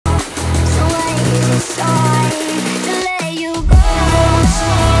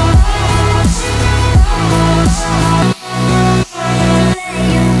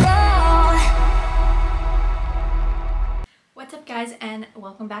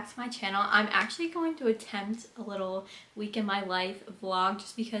back to my channel. I'm actually going to attempt a little week in my life vlog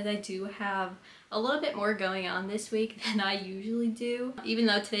just because I do have a little bit more going on this week than I usually do. Even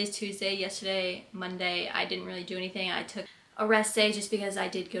though today's Tuesday, yesterday, Monday, I didn't really do anything. I took a rest day just because I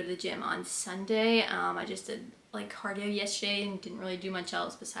did go to the gym on Sunday. I just did like cardio yesterday and didn't really do much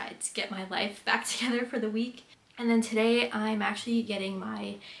else besides get my life back together for the week. And then today I'm actually getting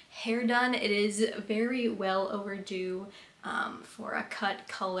my hair done. It is very well overdue for a cut,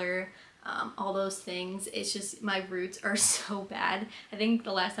 color, all those things. It's just my roots are so bad. I think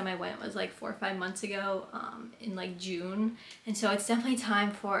the last time I went was like 4 or 5 months ago in like June. And so it's definitely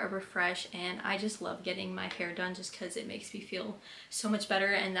time for a refresh, and I just love getting my hair done just because it makes me feel so much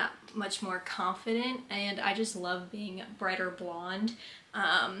better and that much more confident, and I just love being brighter blonde.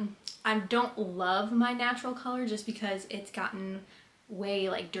 I don't love my natural color just because it's gotten way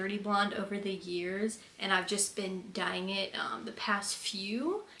like dirty blonde over the years, and I've just been dyeing it the past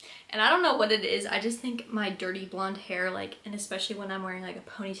few, and I don't know what it is. I just think my dirty blonde hair, like, and especially when I'm wearing like a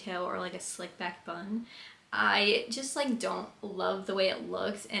ponytail or like a slick back bun, I just like don't love the way it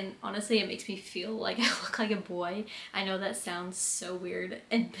looks, and honestly it makes me feel like I look like a boy. I know that sounds so weird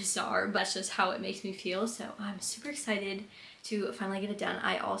and bizarre, but that's just how it makes me feel. So I'm super excited to finally get it done.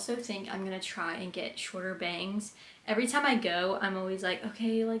 I also think I'm gonna try and get shorter bangs. Every time I go, I'm always like,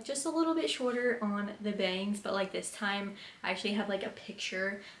 okay, like just a little bit shorter on the bangs, but like this time I actually have like a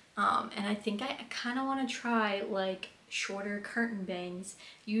picture, and I think I kind of want to try like shorter curtain bangs.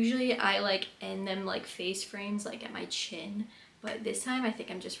 Usually I like end them like face frames like at my chin, but this time I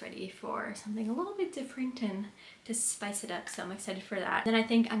think I'm just ready for something a little bit different and to spice it up, so I'm excited for that. Then I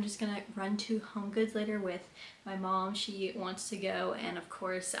think I'm just gonna run to Home Goods later with my mom. She wants to go, and of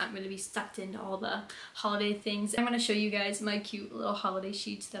course I'm gonna be sucked into all the holiday things. I'm gonna show you guys my cute little holiday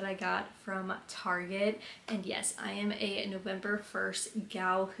sheets that I got from Target. And yes, I am a November 1st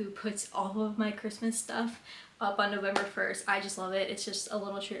gal who puts all of my Christmas stuff up on November 1st. I just love it. It's just a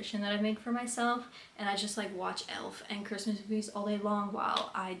little tradition that I make for myself, and I just like watch Elf and Christmas movies all day long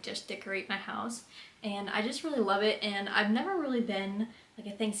while I just decorate my house, and I just really love it. And I've never really been like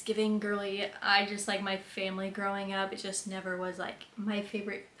a Thanksgiving girly. I just like my family growing up, it just never was like my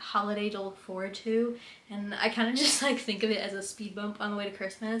favorite holiday to look forward to, and I kind of just like think of it as a speed bump on the way to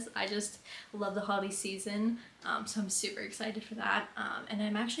Christmas. I just love the holiday season, so I'm super excited for that. And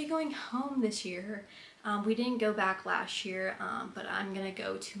I'm actually going home this year. We didn't go back last year, but I'm gonna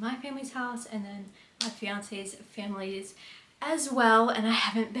go to my family's house and then my fiance's family's as well, and I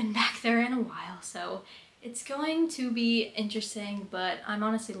haven't been back there in a while, so it's going to be interesting, but I'm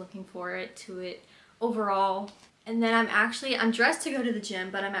honestly looking forward to it overall. And then I'm dressed to go to the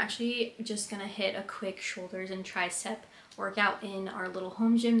gym, but I'm actually just gonna hit a quick shoulders and tricep workout in our little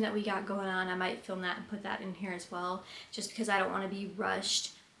home gym that we got going on. I might film that and put that in here as well, just because I don't want to be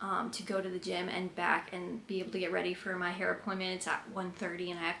rushed to go to the gym and back and be able to get ready for my hair appointment. It's at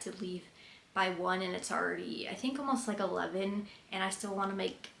 1:30 and I have to leave by 1, and it's already, I think, almost like 11, and I still want to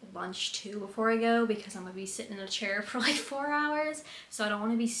make lunch too before I go because I'm going to be sitting in a chair for like 4 hours, so I don't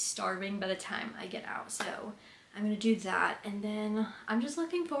want to be starving by the time I get out. So I'm going to do that, and then I'm just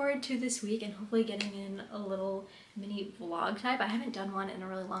looking forward to this week and hopefully getting in a little mini vlog type. I haven't done one in a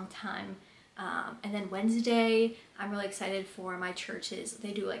really long time. And then Wednesday, I'm really excited for my churches.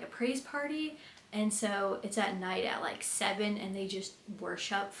 They do like a praise party, and so it's at night at like 7, and they just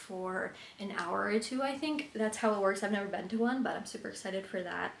worship for an hour or 2, I think. That's how it works. I've never been to one, but I'm super excited for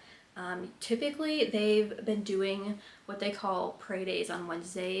that. Typically, they've been doing what they call pray days on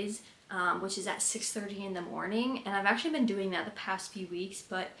Wednesdays, which is at 6:30 in the morning, and I've actually been doing that the past few weeks,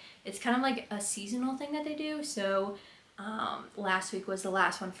 but it's kind of like a seasonal thing that they do. So last week was the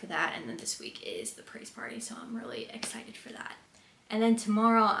last one for that, and then this week is the praise party, so I'm really excited for that. And then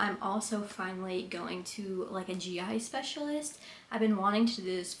tomorrow I'm also finally going to like a GI specialist. I've been wanting to do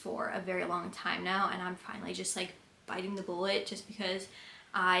this for a very long time now, and I'm finally just like biting the bullet just because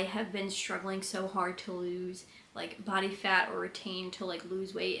I have been struggling so hard to lose like body fat or retain to like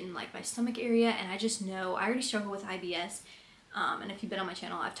lose weight in like my stomach area, and I just know I already struggle with IBS, and if you've been on my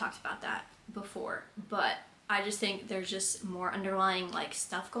channel I've talked about that before, but I just think there's just more underlying like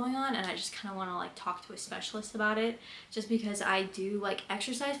stuff going on, and I just kind of want to like talk to a specialist about it, just because I do like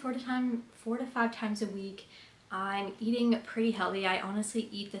exercise 4 to 5 times a week. I'm eating pretty healthy. I honestly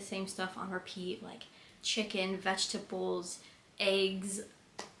eat the same stuff on repeat, like chicken, vegetables, eggs,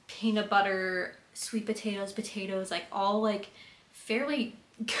 peanut butter, sweet potatoes, like all like fairly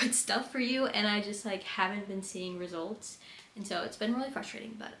good stuff for you, and I just like haven't been seeing results, and so it's been really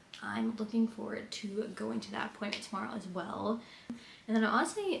frustrating, but I'm looking forward to going to that appointment tomorrow as well. And then I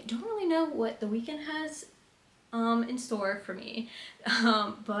honestly don't really know what the weekend has in store for me,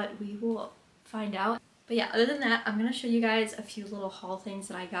 but we will find out. But yeah, other than that, I'm gonna show you guys a few little haul things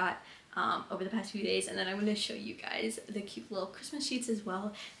that I got over the past few days, and then I'm going to show you guys the cute little Christmas sheets as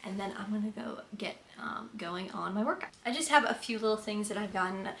well, and then I'm going to go get going on my workout. I just have a few little things that I've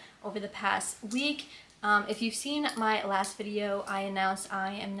gotten over the past week. If you've seen my last video, I announced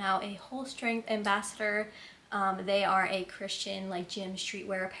I am now a Whole Strength ambassador. They are a Christian like gym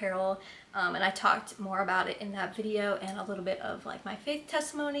streetwear apparel, and I talked more about it in that video and a little bit of like my faith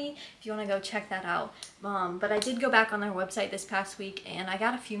testimony if you want to go check that out. But I did go back on their website this past week and I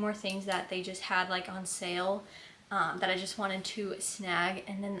got a few more things that they just had like on sale that I just wanted to snag,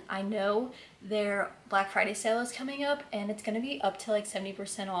 and then I know their Black Friday sale is coming up and it's going to be up to like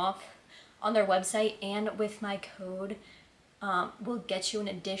 70% off on their website, and with my code will get you an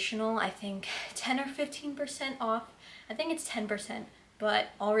additional, I think 10 or 15% off. I think it's 10%, but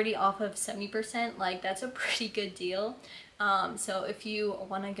already off of 70%, like that's a pretty good deal. So if you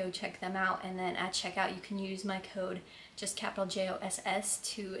want to go check them out, and then at checkout you can use my code, just capital JOSS,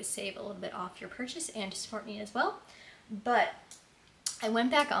 to save a little bit off your purchase and to support me as well. But I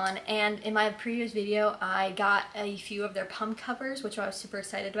went back on, and in my previous video I got a few of their pump covers, which I was super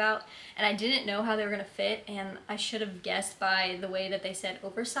excited about, and I didn't know how they were going to fit, and I should have guessed by the way that they said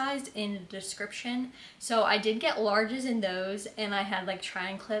oversized in the description. So I did get larges in those, and I had like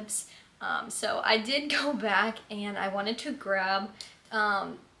try-on clips. So I did go back and I wanted to grab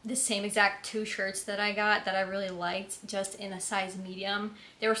the same exact two shirts that I got that I really liked, just in a size medium.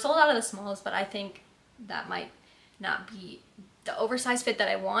 They were sold out of the smalls, but I think that might not be the oversized fit that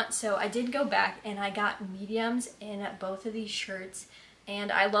I want, so I did go back and I got mediums in both of these shirts,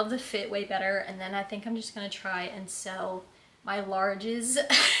 and I love the fit way better. And then I think I'm just gonna try and sell my larges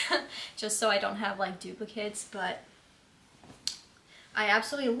just so I don't have like duplicates. But I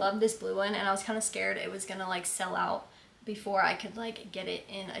absolutely love this blue one, and I was kind of scared it was gonna like sell out before I could like get it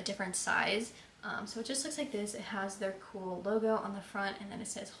in a different size. So it just looks like this. It has their cool logo on the front, and then it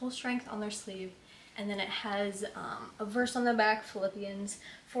says Whole Strength on their sleeve. And then it has a verse on the back, Philippians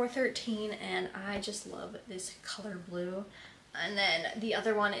 4:13, and I just love this color blue. And then the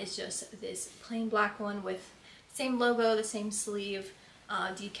other one is just this plain black one with same logo, the same sleeve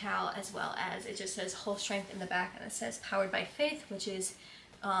decal, as well as it just says Whole Strength in the back, and it says Powered by Faith, which is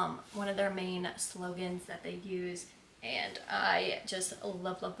one of their main slogans that they use. And I just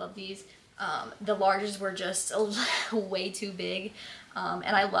love, love, love these. The larges were just way too big,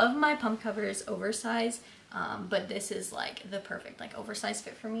 and I love my pump covers oversized, but this is like the perfect like oversized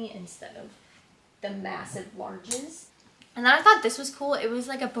fit for me instead of the massive larges. And then I thought this was cool. It was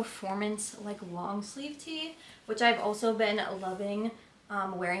like a performance like long sleeve tee, which I've also been loving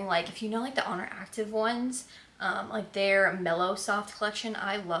wearing. Like if you know like the Honor Active ones, like their Mellow Soft collection,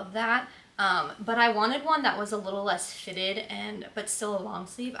 I love that. But I wanted one that was a little less fitted but still a long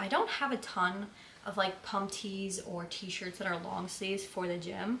sleeve. I don't have a ton of like pump tees or t-shirts that are long sleeves for the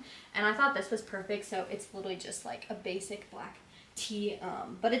gym, and I thought this was perfect. So it's literally just like a basic black tee,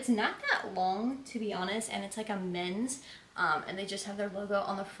 but it's not that long to be honest, and it's like a men's, and they just have their logo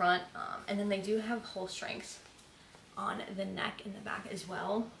on the front, and then they do have Whole Strength on the neck and the back as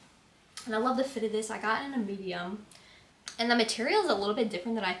well. And I love the fit of this. I got it in a medium, and the material is a little bit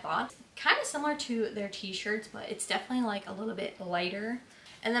different than I thought. Kind of similar to their t-shirts, but it's definitely like a little bit lighter.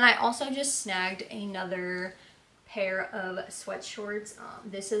 And then I also just snagged another pair of sweatshorts.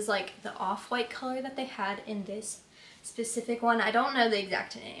 This is like the off-white color that they had in this specific one. I don't know the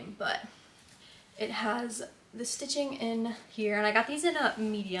exact name, but it has the stitching in here, and I got these in a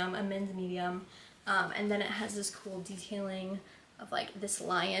medium, a men's medium, and then it has this cool detailing of like this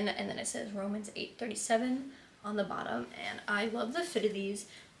lion, and then it says Romans 8:37 on the bottom, and I love the fit of these.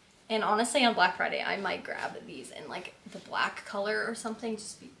 And honestly, on Black Friday, I might grab these in like the black color or something,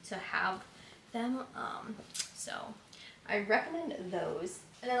 just to have them. So I recommend those.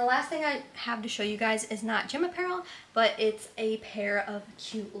 And then the last thing I have to show you guys is not gym apparel, but it's a pair of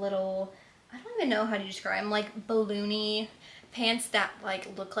cute little, I don't even know how to describe them, like balloony pants that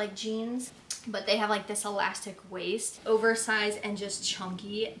like look like jeans, but they have like this elastic waist, oversized and just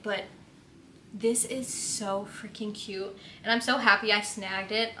chunky. But this is so freaking cute, and I'm so happy I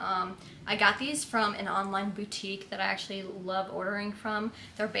snagged it. I got these from an online boutique that I actually love ordering from.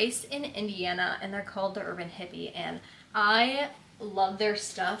 They're based in Indiana, and they're called the Urban Hippie, and I love their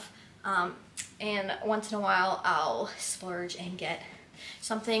stuff. And once in a while I'll splurge and get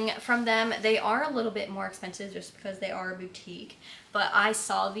something from them. They are a little bit more expensive just because they are a boutique, but I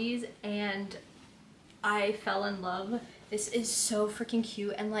saw these and I fell in love. This is so freaking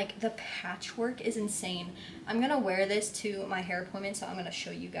cute, and like the patchwork is insane. I'm gonna wear this to my hair appointment, so I'm gonna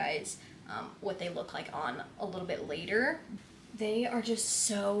show you guys what they look like on a little bit later. They are just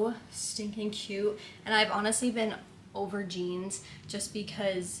so stinking cute, and I've honestly been over jeans just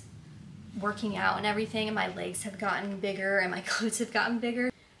because working out and everything, and my legs have gotten bigger and my glutes have gotten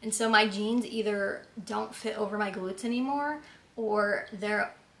bigger, and so my jeans either don't fit over my glutes anymore, or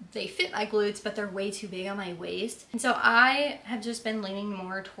they fit my glutes but they're way too big on my waist. And so I have just been leaning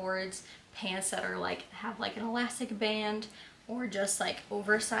more towards pants that are like have like an elastic band or just like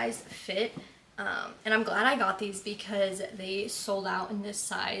oversized fit. And I'm glad I got these because they sold out in this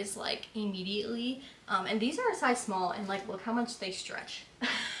size like immediately. And these are a size small, and like look how much they stretch.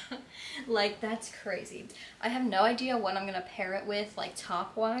 Like that's crazy. I have no idea what I'm gonna pair it with like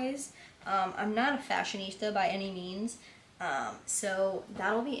top wise. I'm not a fashionista by any means, so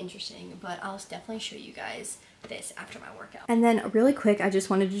that'll be interesting, but I'll definitely show you guys this after my workout. And then really quick, I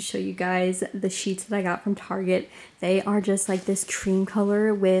just wanted to show you guys the sheets that I got from Target. They are just like this cream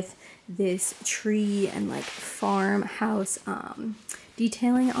color with this tree and like farmhouse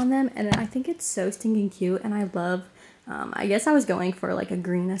detailing on them, and I think it's so stinking cute, and I love I guess I was going for like a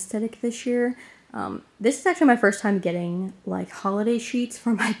green aesthetic this year. This is actually my first time getting like holiday sheets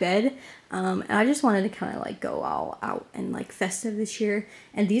for my bed, and I just wanted to kind of like go all out and like festive this year.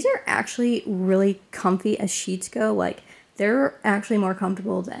 And these are actually really comfy as sheets go. Like they're actually more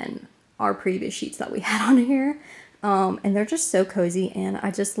comfortable than our previous sheets that we had on here, and they're just so cozy, and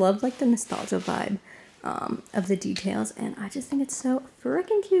I just love like the nostalgia vibe of the details, and I just think it's so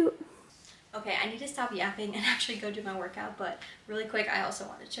freaking cute. Okay, I need to stop yapping and actually go do my workout, but really quick, I also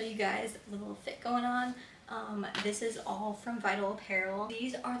want to show you guys the little fit going on. This is all from Vital Apparel.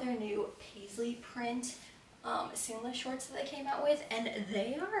 These are their new paisley print seamless shorts that they came out with, and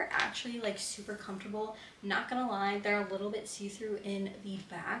they are actually like super comfortable. Not gonna lie, they're a little bit see-through in the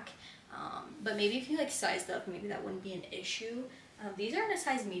back, but maybe if you like sized up, maybe that wouldn't be an issue. These are in a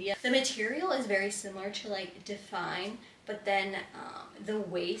size medium. The material is very similar to like Define, but then the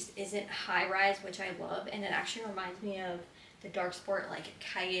waist isn't high rise, which I love, and it actually reminds me of the Dark Sport like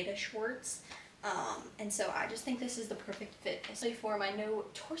Kaeda shorts. And so I just think this is the perfect fit, especially for my no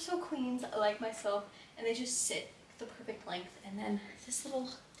torso queens like myself, and they just sit the perfect length. And then this little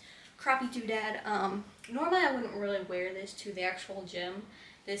crappy doodad. Normally I wouldn't really wear this to the actual gym,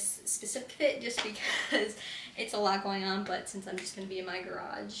 this specific fit, just because it's a lot going on, but since I'm just going to be in my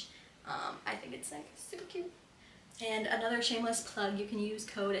garage, I think it's like super cute. And another shameless plug, you can use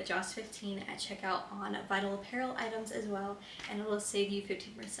code at JOS15 at checkout on Vital Apparel items as well, and it will save you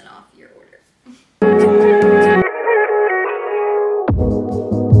 15% off your order.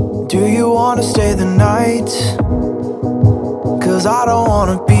 Do you want to stay the night? 'Cause I don't want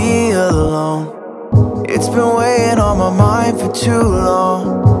to be alone. It's been weighing on my mind for too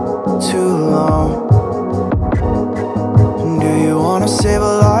long, too long. Do you want to save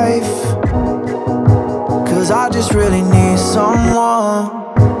a life? 'Cause I just really need someone.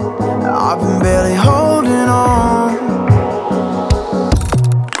 I've been barely holding on,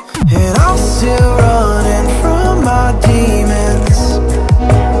 and I'm still running from my demons.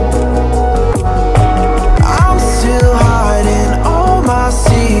 I'm still hiding all my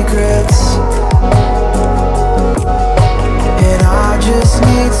secrets, and I just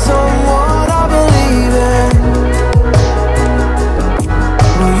need someone I believe in.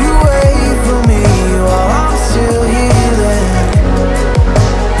 Will you wait for me while I'm still healing?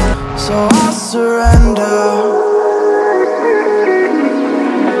 So I surrender.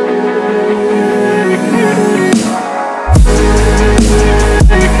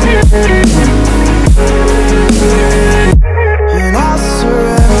 And I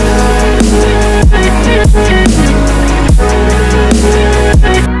surrender.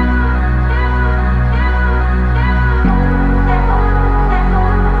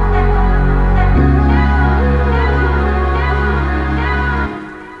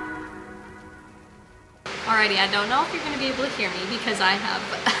 Alrighty, I don't know if you're going to be able to hear me because I have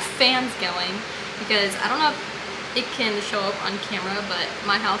fans going, because I don't know if it can show up on camera, but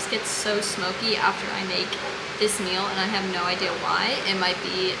my house gets so smoky after I make this meal, and I have no idea why. It might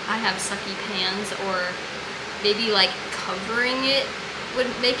be I have sucky pans, or maybe like covering it would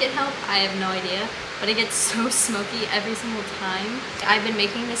make it help. I have no idea, but it gets so smoky every single time. I've been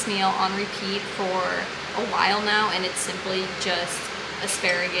making this meal on repeat for a while now, and it's simply just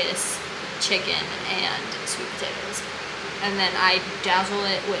asparagus, chicken, and sweet potatoes. And then I dazzle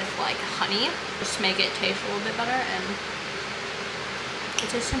it with like honey just to make it taste a little bit better, and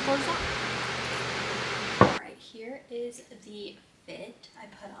it's as simple as that. Alright, here is the fit I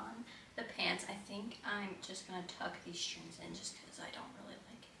put on the pants. I think I'm just gonna tuck these strings in just because I don't really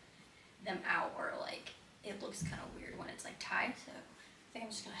like them out, or like it looks kind of weird when it's like tied, so think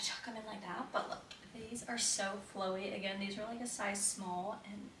I'm just gonna tuck them in like that. But look, these are so flowy. Again, these are like a size small,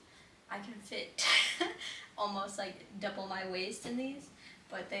 and I can fit almost like double my waist in these,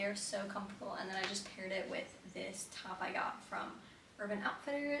 but they are so comfortable. And then I just paired it with this top I got from Urban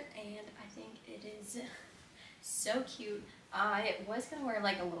Outfitters, and I think it is so cute. I was gonna wear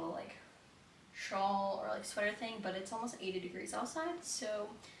like a little like shawl or like sweater thing, but it's almost 80 degrees outside, so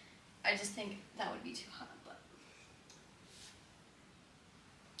I just think that would be too hot. But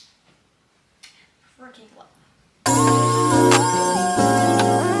freaking love.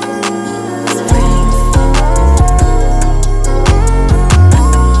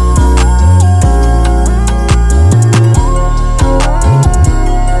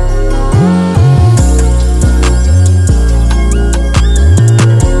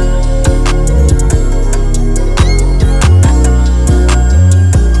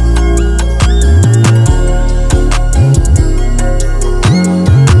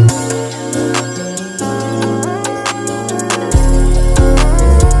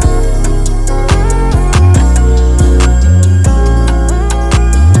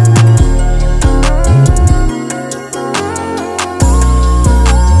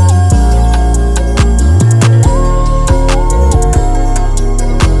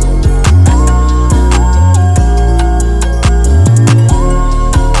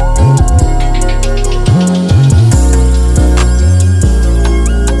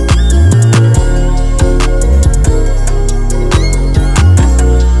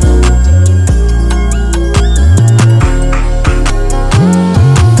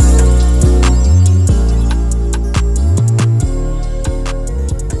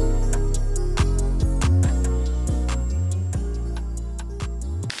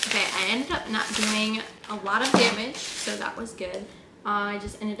 A lot of damage, so that was good. I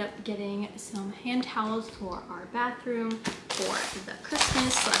just ended up getting some hand towels for our bathroom for the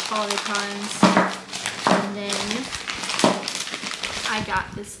Christmas / holiday times, and then I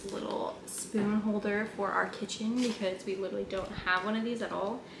got this little spoon holder for our kitchen because we literally don't have one of these at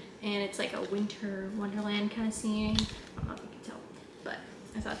all, and it's like a winter wonderland kind of scene. I don't know if you can tell, but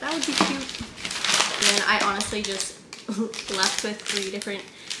I thought that would be cute. And then I honestly just left with 3 different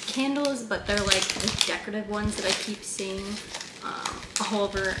candles, but they're like the decorative ones that I keep seeing all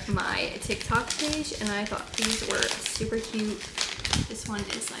over my TikTok page, and I thought these were super cute. This one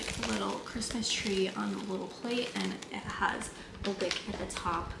is like a little Christmas tree on a little plate, and it has a wick at the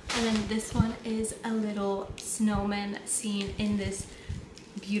top. And then this one is a little snowman scene in this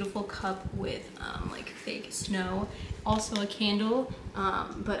beautiful cup with like fake snow. Also a candle,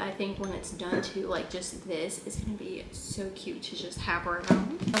 but I think when it's done too, like just this is gonna be so cute to just have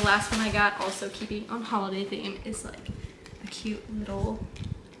around. The last one I got, also keeping on holiday theme, is like a cute little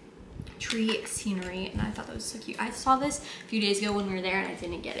tree scenery, and I thought that was so cute. I saw this a few days ago when we were there and I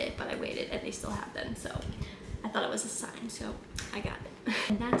didn't get it, but I waited and they still have them, so I thought it was a sign, so I got it.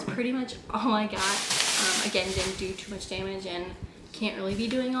 And that's pretty much all I got. Again, didn't do too much damage, and can't really be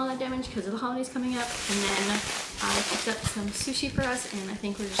doing all that damage because of the holidays coming up. And then I picked up some sushi for us, and I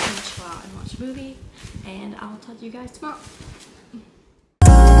think we're just gonna chill out and watch a movie, and I'll talk to you guys tomorrow.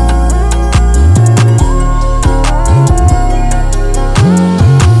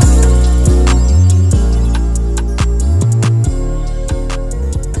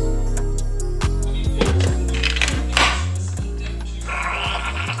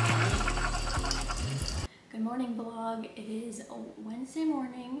 Good morning vlog. It is a Wednesday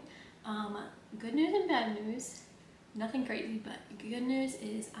morning. Good news and bad news. Nothing crazy, but good news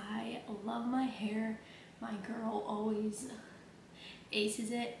is I love my hair. My girl always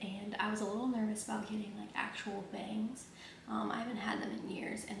aces it, and I was a little nervous about getting like actual bangs. I haven't had them in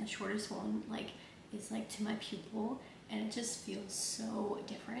years, and the shortest one like is like to my pupil, and it just feels so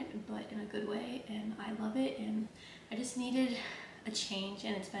different, but in a good way, and I love it. And I just needed a change,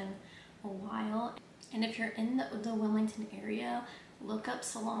 and it's been a while. And if you're in the Wilmington area, look up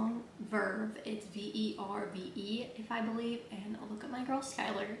Salon Verve. It's V-E-R-V-E, if I believe, and look at my girl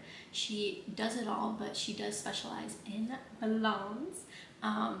Skylar. She does it all, but she does specialize in blondes.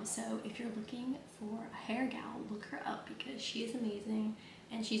 So if you're looking for a hair gal, look her up because she is amazing,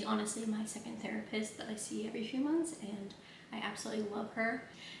 and she's honestly my second therapist that I see every few months, and I absolutely love her.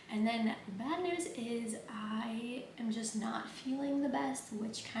 And then bad news is I am just not feeling the best,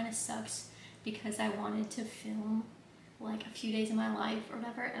 which kind of sucks because I wanted to film like a few days of my life or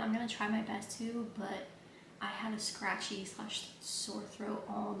whatever, and I'm gonna try my best to, but I had a scratchy / sore throat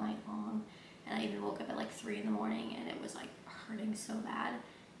all night long, and I even woke up at like 3 in the morning and it was like hurting so bad.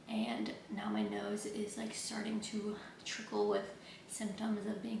 And now my nose is like starting to trickle with symptoms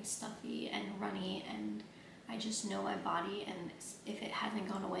of being stuffy and runny, and I just know my body, and if it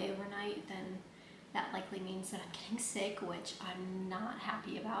hasn't gone away overnight, then that likely means that I'm getting sick, which I'm not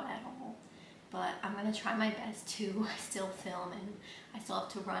happy about at all. But I'm gonna try my best to still film, and I still have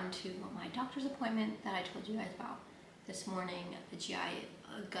to run to my doctor's appointment that I told you guys about this morning, the GI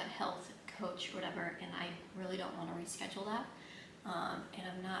gut health coach or whatever, and I really don't want to reschedule that. And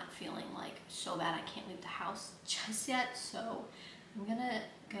I'm not feeling like so bad I can't leave the house just yet, so I'm gonna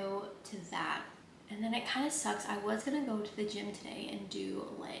go to that. And then it kind of sucks. I was gonna go to the gym today and do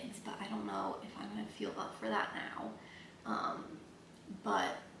legs, but I don't know if I'm gonna feel up for that now.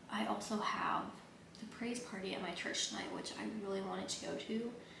 But I also have the praise party at my church tonight, which I really wanted to go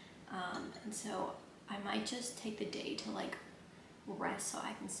to. And so I might just take the day to like rest so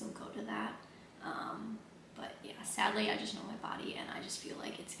I can still go to that. But yeah, sadly, I just know my body, and I just feel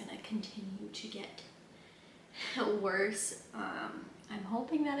like it's gonna continue to get worse. I'm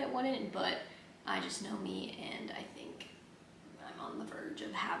hoping that it wouldn't, but I just know me, and I think I'm on the verge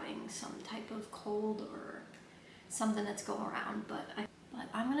of having some type of cold or something that's going around. But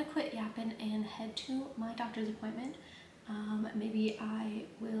I'm gonna quit yapping and head to my doctor's appointment. Maybe I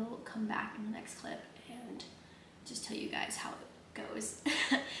will come back in the next clip and just tell you guys how it goes.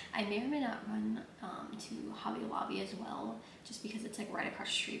 I may or may not run to Hobby Lobby as well, just because it's like right across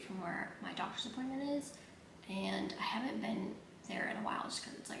the street from where my doctor's appointment is, and I haven't been there in a while just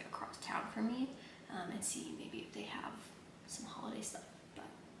because it's like across town for me, and see maybe if they have some holiday stuff. But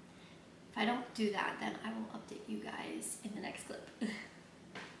if I don't do that, then I will update you guys in the next clip.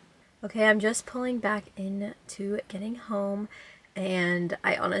 Okay, I'm just pulling back into getting home, and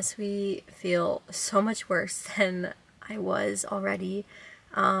I honestly feel so much worse than I was already.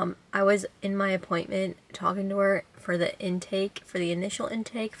 I was in my appointment talking to her for the initial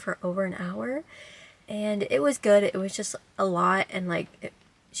intake for over an hour, and it was good. It was just a lot, and like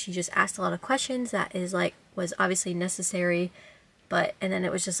she just asked a lot of questions that was obviously necessary, and then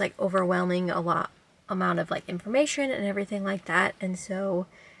it was just like overwhelming amount of like information and everything like that. And so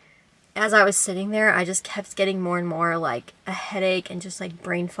as I was sitting there, I just kept getting more and more like a headache and just like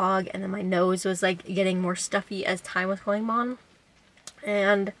brain fog, and then my nose was like getting more stuffy as time was going on.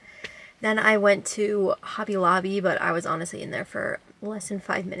 And then I went to Hobby Lobby, but I was honestly in there for less than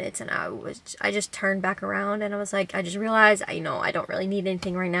 5 minutes, and I just turned back around, and I was like, I just realized I don't really need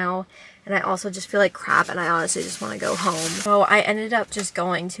anything right now, and I also just feel like crap, and I honestly just want to go home. So I ended up just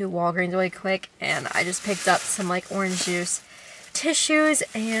going to Walgreens really quick, and I just picked up some like orange juice, tissues,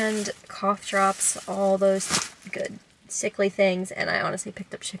 and cough drops, all those good sickly things. And I honestly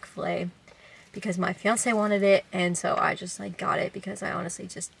picked up Chick-fil-A because my fiance wanted it, and so I just like got it because I honestly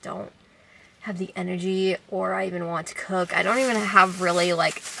just don't have the energy, or I even want to cook. I don't even have really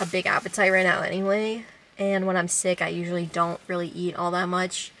like a big appetite right now anyway, and when I'm sick I usually don't really eat all that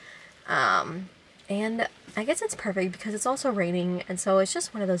much. And I guess it's perfect because it's also raining, and so it's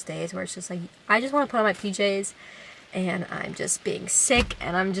just one of those days where it's just like I just want to put on my PJs, and I'm just being sick,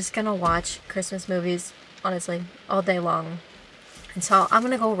 and I'm just gonna watch Christmas movies, honestly, all day long. And so I'm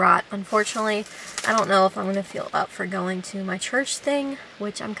gonna go rot. Unfortunately, I don't know if I'm gonna feel up for going to my church thing,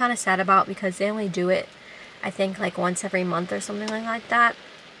 which I'm kind of sad about because they only do it, I think, like once every month or something like that.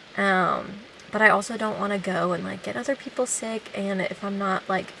 But I also don't want to go and like get other people sick, and if I'm not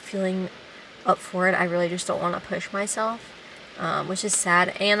like feeling up for it, I really just don't want to push myself. Which is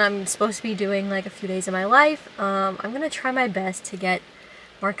sad, and I'm supposed to be doing like a few days of my life. I'm gonna try my best to get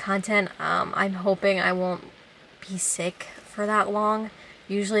more content. I'm hoping I won't be sick for that long.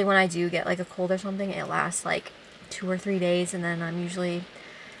 Usually when I do get like a cold or something, it lasts like 2 or 3 days, and then I'm usually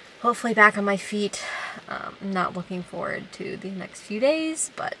hopefully back on my feet. Not looking forward to the next few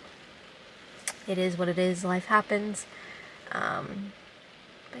days, but it is what it is. Life happens.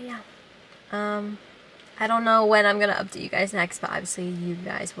 But yeah. I don't know when I'm gonna update you guys next, but obviously you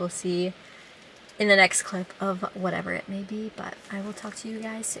guys will see in the next clip of whatever it may be, but I will talk to you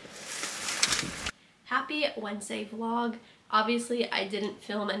guys soon. Happy Wednesday vlog. Obviously I didn't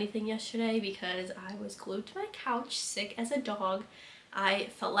film anything yesterday because I was glued to my couch, sick as a dog. I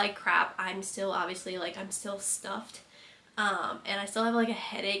felt like crap. I'm still obviously like I'm still stuffed, and I still have like a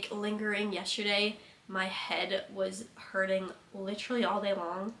headache lingering. Yesterday my head was hurting literally all day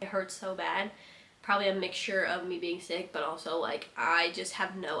long. It hurt so bad. Probably a mixture of me being sick, but also like I just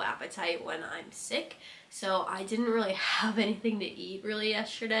have no appetite when I'm sick, so I didn't really have anything to eat really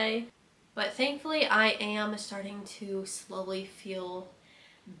yesterday. But thankfully I am starting to slowly feel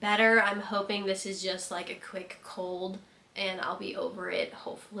better. I'm hoping this is just like a quick cold and I'll be over it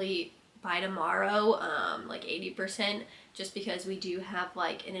hopefully by tomorrow, like 80%, just because we do have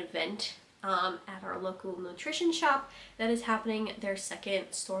like an event at our local nutrition shop that is happening. Their second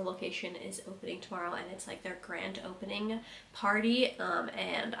store location is opening tomorrow, and it's like their grand opening party,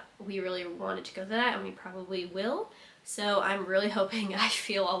 and we really wanted to go to that, and we probably will. So I'm really hoping I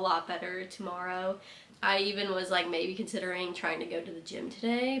feel a lot better tomorrow. I even was like maybe considering trying to go to the gym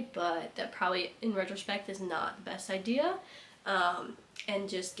today, but that probably in retrospect is not the best idea. And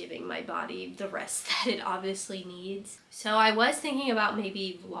just giving my body the rest that it obviously needs. So I was thinking about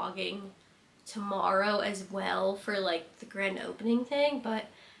maybe vlogging tomorrow as well for like the grand opening thing, but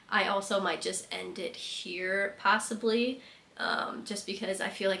I also might just end it here possibly, just because I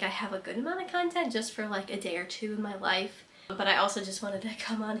feel like I have a good amount of content just for like a day or two in my life. But I also just wanted to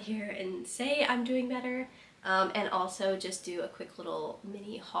come on here and say I'm doing better, and also just do a quick little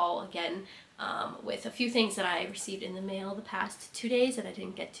mini haul again, with a few things that I received in the mail the past 2 days that I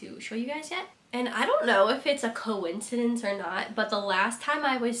didn't get to show you guys yet. And I don't know if it's a coincidence or not, but the last time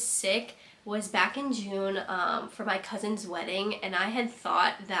I was sick was back in June, for my cousin's wedding, and I had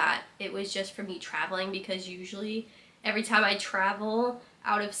thought that it was just for me traveling, because usually every time I travel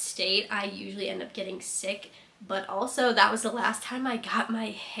out of state I usually end up getting sick. But also that was the last time I got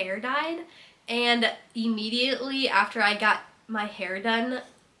my hair dyed, and immediately after I got my hair done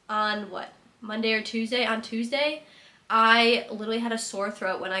on what, Monday or Tuesday? On Tuesday, I literally had a sore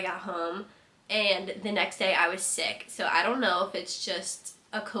throat when I got home, and the next day I was sick. So I don't know if it's just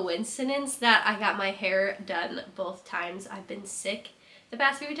a coincidence that I got my hair done both times I've been sick the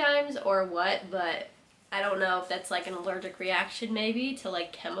past few times or what, but I don't know if that's like an allergic reaction maybe to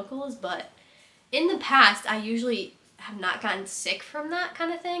like chemicals. But in the past, I usually have not gotten sick from that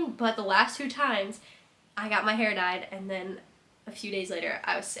kind of thing, but the last 2 times I got my hair dyed and then a few days later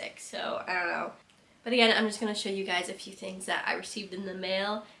I was sick, so I don't know. But again, I'm just going to show you guys a few things that I received in the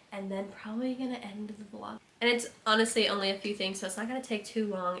mail, and then probably going to end the vlog. And it's honestly only a few things, so it's not going to take too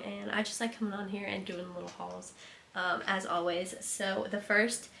long, and I just like coming on here and doing little hauls, as always. So the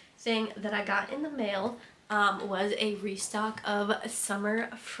first thing that I got in the mail was a restock of Summer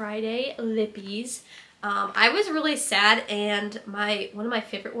Friday lippies. I was really sad, and one of my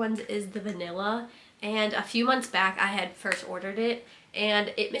favorite ones is the vanilla, and a few months back I had first ordered it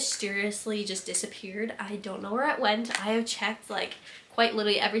and it mysteriously just disappeared. I don't know where it went. I have checked like quite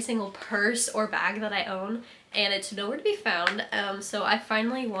literally every single purse or bag that I own, and it's nowhere to be found. So I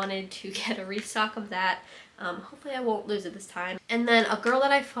finally wanted to get a restock of that. Hopefully I won't lose it this time. And then a girl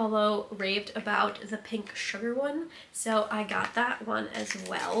that I follow raved about the pink sugar one, so I got that one as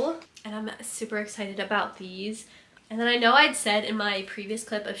well, and I'm super excited about these. And then I know I'd said in my previous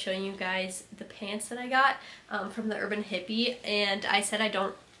clip of showing you guys the pants that I got from the Urban Hippie, and I said I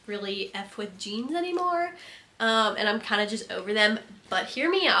don't really F with jeans anymore, and I'm kind of just over them. But hear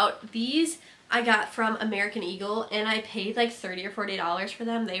me out, these I got from American Eagle, and I paid like $30 or $40 for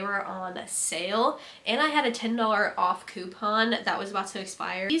them. They were on sale, and I had a $10 off coupon that was about to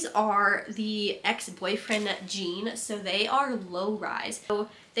expire. These are the ex-boyfriend jean, so they are low rise. So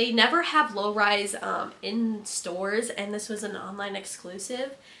they never have low rise in stores, and this was an online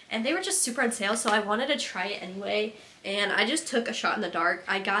exclusive, and they were just super on sale, so I wanted to try it anyway, and I just took a shot in the dark.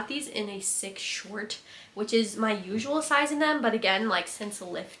 I got these in a 6 short, which is my usual size in them, but again, like since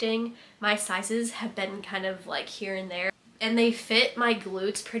lifting, my sizes have been kind of like here and there, and they fit my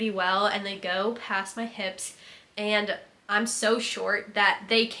glutes pretty well, and they go past my hips, and I'm so short that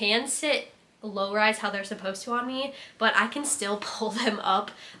they can sit low rise how they're supposed to on me, but I can still pull them up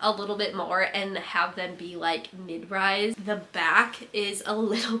a little bit more and have them be like mid-rise. The back is a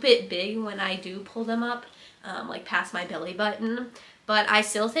little bit big when I do pull them up, like past my belly button, but I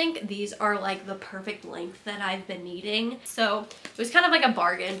still think these are like the perfect length that I've been needing. So it was kind of like a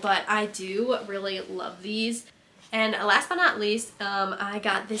bargain, but I do really love these. And last but not least, I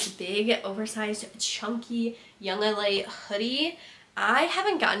got this big oversized chunky Young LA hoodie. I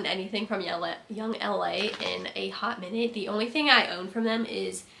haven't gotten anything from Young LA in a hot minute. The only thing I own from them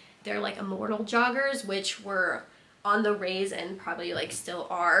is their like Immortal joggers, which were on the raise and probably like still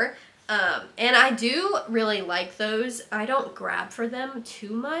are. And I do really like those. I don't grab for them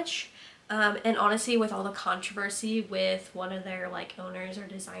too much. And honestly, with all the controversy with one of their like owners or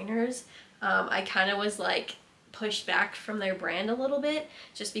designers, I kind of was like pushed back from their brand a little bit,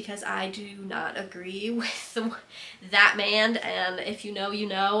 just because I do not agree with that man, and if you know, you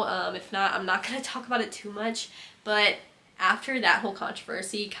know. If not, I'm not gonna talk about it too much, but after that whole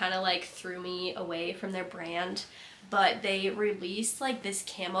controversy kind of like threw me away from their brand. But they released like this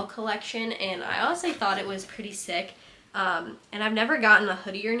camo collection, and I honestly thought it was pretty sick. And I've never gotten a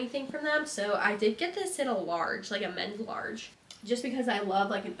hoodie or anything from them, so I did get this in a large, like a men's large, just because I love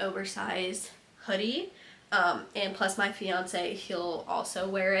like an oversized hoodie. And plus my fiance, he'll also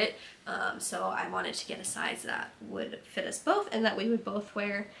wear it. So I wanted to get a size that would fit us both and that we would both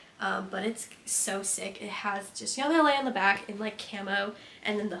wear. But it's so sick. It has just Young LA on the back in like camo,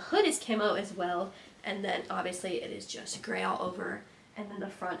 and then the hood is camo as well. And then obviously it is just gray all over. And then the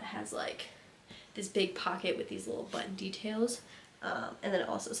front has like this big pocket with these little button details. And then it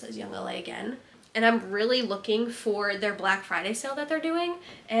also says Young LA again. And I'm really looking for their Black Friday sale that they're doing.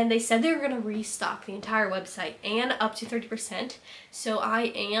 And they said they were going to restock the entire website and up to 30%. So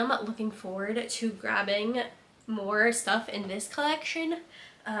I am looking forward to grabbing more stuff in this collection.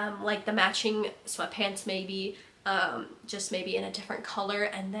 Like the matching sweatpants maybe, just maybe in a different color.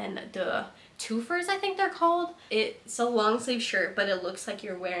 And then the twofers, I think they're called. It's a long sleeve shirt, but it looks like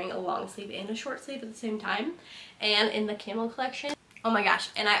you're wearing a long sleeve and a short sleeve at the same time. And in the camo collection. Oh my gosh,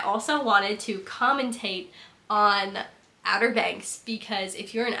 and I also wanted to commentate on Outer Banks, because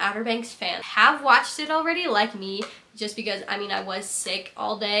if you're an Outer Banks fan, have watched it already like me, just because, I mean, I was sick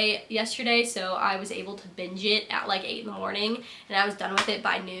all day yesterday, so I was able to binge it at like 8 in the morning, and I was done with it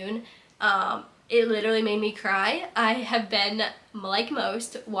by noon. It literally made me cry. I have been, like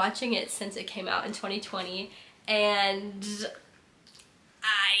most, watching it since it came out in 2020, and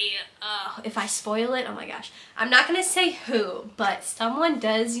if I spoil it, oh my gosh. I'm not gonna say who, but someone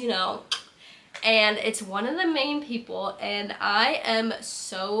does, you know, and it's one of the main people, and I am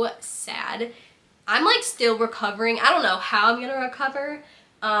so sad. I'm like still recovering. I don't know how I'm gonna recover.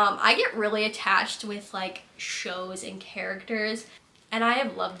 I get really attached with like shows and characters, and I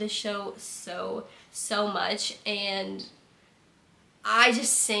have loved this show so much, and I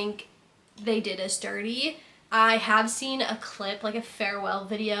just think they did us dirty. I have seen a clip, like a farewell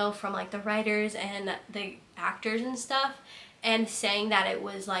video from like the writers and the actors and stuff, and saying that it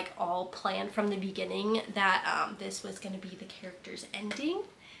was like all planned from the beginning, that this was going to be the character's ending.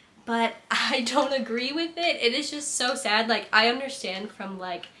 But I don't agree with it. It is just so sad. Like, I understand from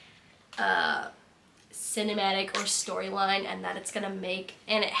like cinematic or storyline, and that it's going to make,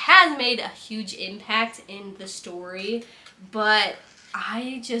 and it has made a huge impact in the story, but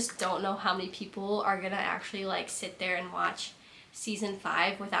I just don't know how many people are gonna actually like sit there and watch season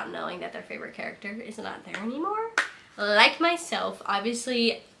 5 without knowing that their favorite character is not there anymore. Like myself,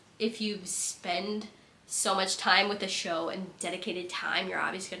 obviously, if you spend so much time with the show and dedicated time, you're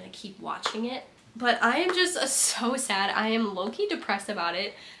obviously gonna keep watching it. But I am just so sad. I am low-key depressed about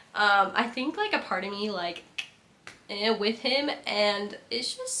it. I think like a part of me like with him, and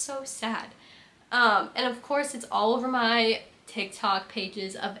it's just so sad. And of course, it's all over my TikTok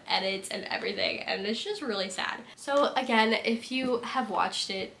pages of edits and everything, and it's just really sad. So again, if you have watched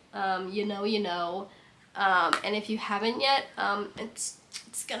it, you know, and if you haven't yet, it's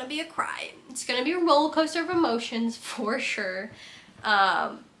gonna be a cry. It's gonna be a roller coaster of emotions for sure.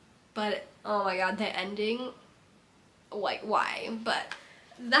 But oh my god, the ending, like why? But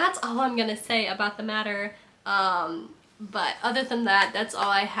that's all I'm gonna say about the matter. But other than that, that's all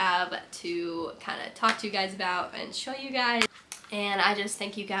I have to kind of talk to you guys about and show you guys. And I just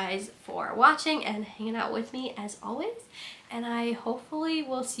thank you guys for watching and hanging out with me as always. And I hopefully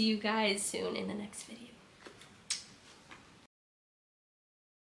will see you guys soon in the next video.